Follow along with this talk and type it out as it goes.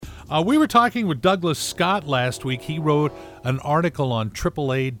We were talking with Douglas Scott last week. He wrote an article on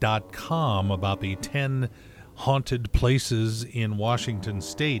AAA.com about the 10 haunted places in Washington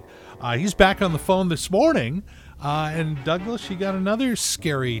State. He's back on the phone this morning. And Douglas, you got another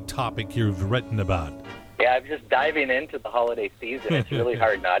scary topic you've written about. Yeah, I'm just diving into the holiday season. It's really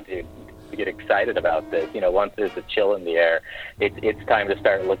hard not to get excited about this. You know, once there's a chill in the air, it's time to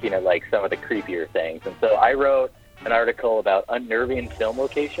start looking at like some of the creepier things. And so I wrote an article about unnerving film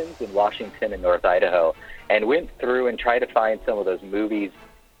locations in Washington and North Idaho, and went through and tried to find some of those movies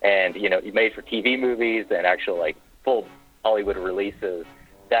and, you know, made for TV movies and actual like full Hollywood releases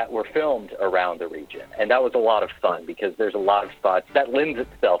that were filmed around the region. And that was a lot of fun because there's a lot of spots that lends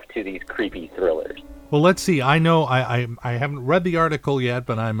itself to these creepy thrillers. Well, let's see. I know I haven't read the article yet,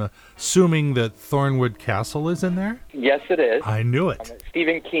 but I'm assuming that Thornwood Castle is in there? Yes, it is. I knew it.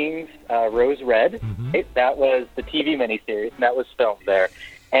 Stephen King's Rose Red. Mm-hmm. That was the TV miniseries, and that was filmed there.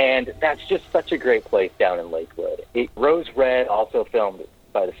 And that's just such a great place down in Lakewood. Rose Red also filmed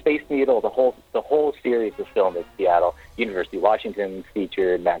by the Space Needle. The whole series was filmed in Seattle. University of Washington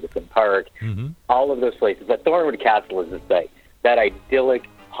featured, Madison Park, all of those places. But Thornwood Castle is just like that idyllic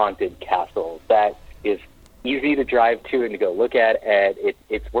haunted castle that is easy to drive to and to go look at, and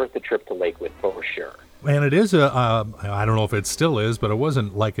it's worth the trip to Lakewood for sure. And it is I don't know if it still is, but it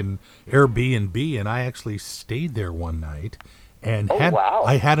wasn't like an Airbnb, and I actually stayed there one night. And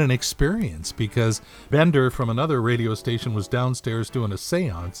I had an experience because Bender from another radio station was downstairs doing a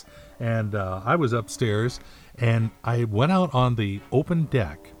seance, and I was upstairs, and I went out on the open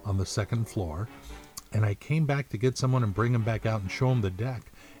deck on the second floor, and I came back to get someone and bring him back out and show him the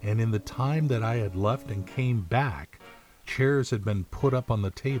deck. And in the time that I had left and came back, chairs had been put up on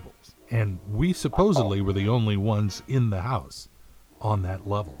the tables, and we supposedly were the only ones in the house on that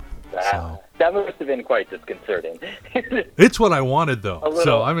level. So, that must have been quite disconcerting. It's what I wanted, though.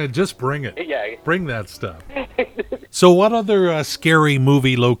 So, I mean, just bring it. Yeah. Bring that stuff. So what other scary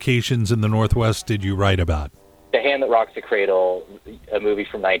movie locations in the Northwest did you write about? The Hand That Rocks the Cradle, a movie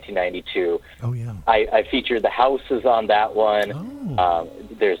from 1992. Oh, yeah. I featured the houses on that one. Oh.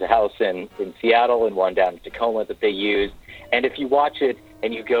 There's a house in Seattle and one down in Tacoma that they used. And if you watch it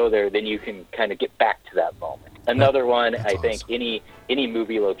and you go there, then you can kind of get back to that moment. Another one, I think awesome. Any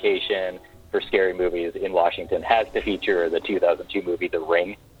movie location for scary movies in Washington has to feature the 2002 movie The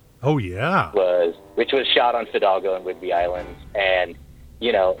Ring. Oh, yeah. Which was shot on Fidalgo and Whidbey Islands. And,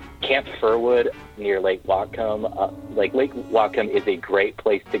 you know, Camp Furwood near Lake Whatcom. Lake Whatcom is a great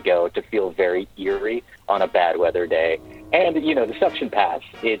place to go to feel very eerie on a bad weather day. And, you know, the Suction Pass,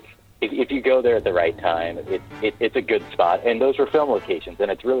 if you go there at the right time, it's a good spot. And those were film locations,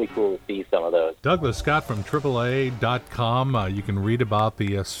 and it's really cool to see some of those. Douglas Scott from AAA.com. You can read about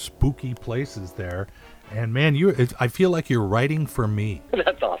the spooky places there. And, man, I feel like you're writing for me.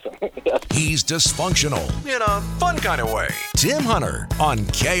 That's awesome. He's dysfunctional in a fun kind of way. Tim Hunter on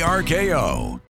KRKO.